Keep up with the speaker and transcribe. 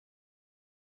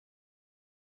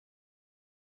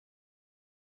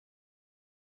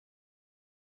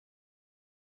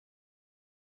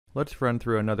Let's run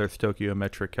through another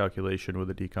stoichiometric calculation with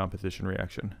a decomposition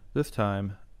reaction. This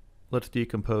time, let's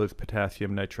decompose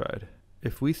potassium nitride.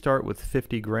 If we start with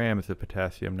 50 grams of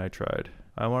potassium nitride,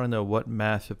 I want to know what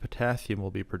mass of potassium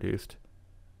will be produced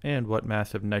and what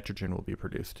mass of nitrogen will be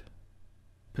produced.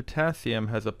 Potassium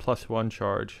has a +1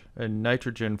 charge and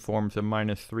nitrogen forms a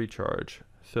 -3 charge,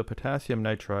 so potassium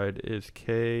nitride is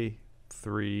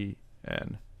K3N,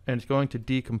 and it's going to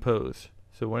decompose.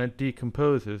 So when it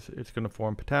decomposes, it's going to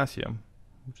form potassium,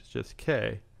 which is just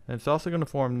K, and it's also going to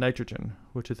form nitrogen,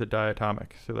 which is a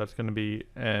diatomic, so that's going to be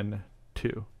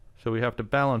N2. So we have to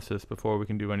balance this before we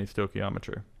can do any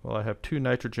stoichiometry. Well, I have two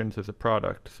nitrogens as a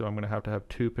product, so I'm going to have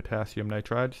 2 potassium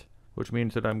nitrides, which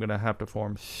means that I'm going to have to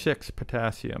form 6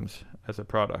 potassiums as a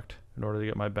product in order to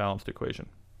get my balanced equation.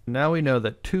 Now we know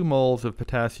that 2 moles of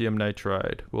potassium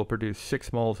nitride will produce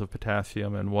 6 moles of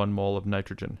potassium and 1 mole of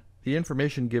nitrogen. The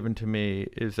information given to me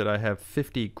is that I have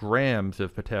 50 grams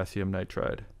of potassium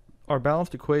nitride. Our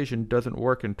balanced equation doesn't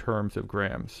work in terms of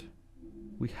grams.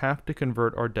 We have to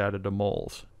convert our data to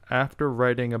moles. After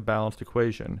writing a balanced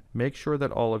equation, make sure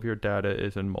that all of your data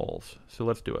is in moles. So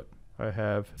let's do it. I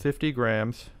have 50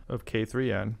 grams of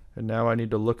K3N, and now I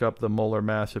need to look up the molar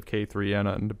mass of K3N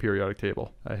on the periodic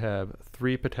table. I have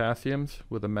 3 potassiums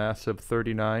with a mass of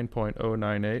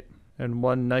 39.098. and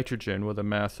 1 nitrogen with a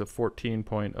mass of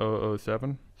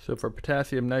 14.007. So for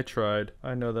potassium nitride,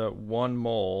 I know that 1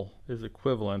 mole is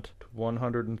equivalent to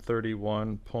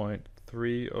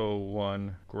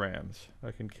 131.301 grams.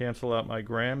 I can cancel out my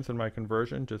grams in my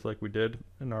conversion just like we did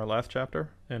in our last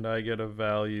chapter, and I get a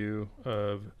value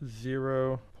of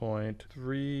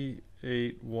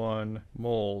 0.381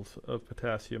 moles of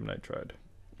potassium nitride.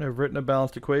 I've written a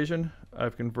balanced equation,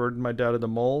 I've converted my data to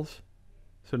moles,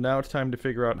 so now it's time to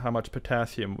figure out how much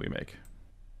potassium we make.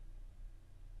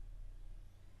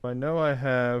 I know I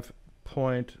have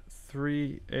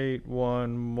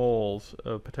 0.381 moles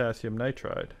of potassium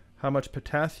nitride. How much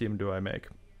potassium do I make?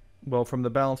 Well, from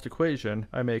the balanced equation,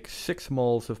 I make 6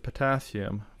 moles of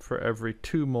potassium for every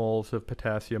 2 moles of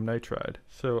potassium nitride.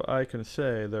 So I can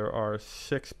say there are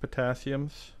 6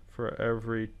 potassiums for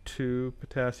every 2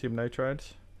 potassium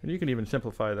nitrides. And you can even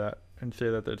simplify that and say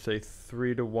that it's a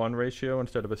 3-to-1 ratio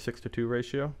instead of a 6-to-2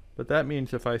 ratio. But that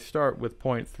means if I start with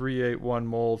 0.381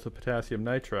 moles of potassium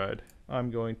nitride,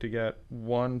 I'm going to get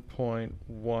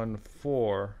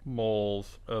 1.14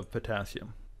 moles of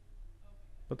potassium.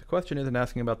 But the question isn't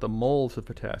asking about the moles of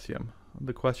potassium.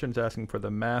 The question is asking for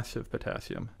the mass of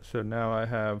potassium. So now I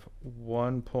have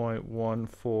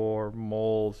 1.14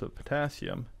 moles of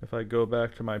potassium. If I go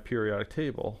back to my periodic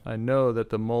table, I know that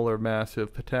the molar mass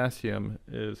of potassium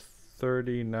is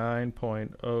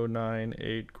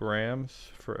 39.098 grams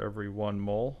for every 1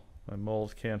 mole. My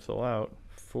moles cancel out.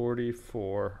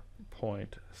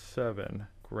 44.7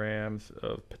 grams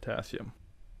of potassium.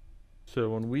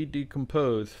 So when we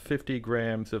decompose 50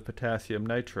 grams of potassium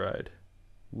nitride,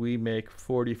 we make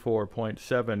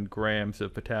 44.7 grams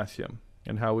of potassium.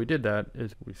 And how we did that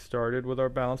is we started with our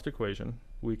balanced equation,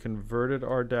 we converted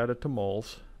our data to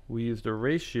moles, we used the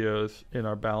ratios in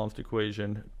our balanced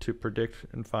equation to predict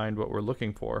and find what we're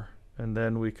looking for, and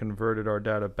then we converted our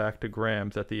data back to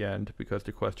grams at the end because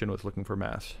the question was looking for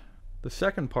mass. The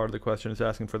second part of the question is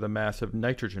asking for the mass of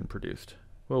nitrogen produced.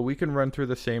 Well, we can run through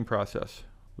the same process.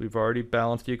 We've already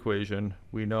balanced the equation,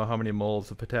 we know how many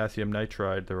moles of potassium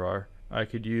nitride there are. I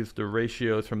could use the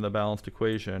ratios from the balanced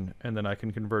equation and then I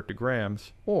can convert to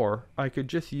grams, or I could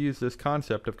just use this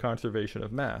concept of conservation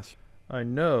of mass. I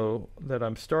know that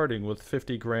I'm starting with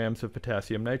 50 grams of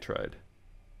potassium nitride.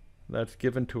 That's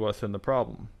given to us in the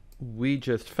problem. We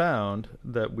just found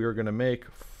that we're going to make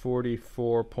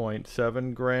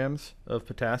 44.7 grams of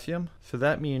potassium, so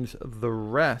that means the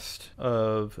rest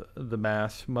of the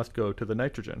mass must go to the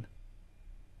nitrogen.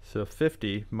 So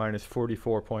 50 minus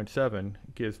 44.7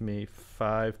 gives me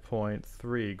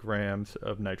 5.3 grams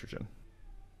of nitrogen.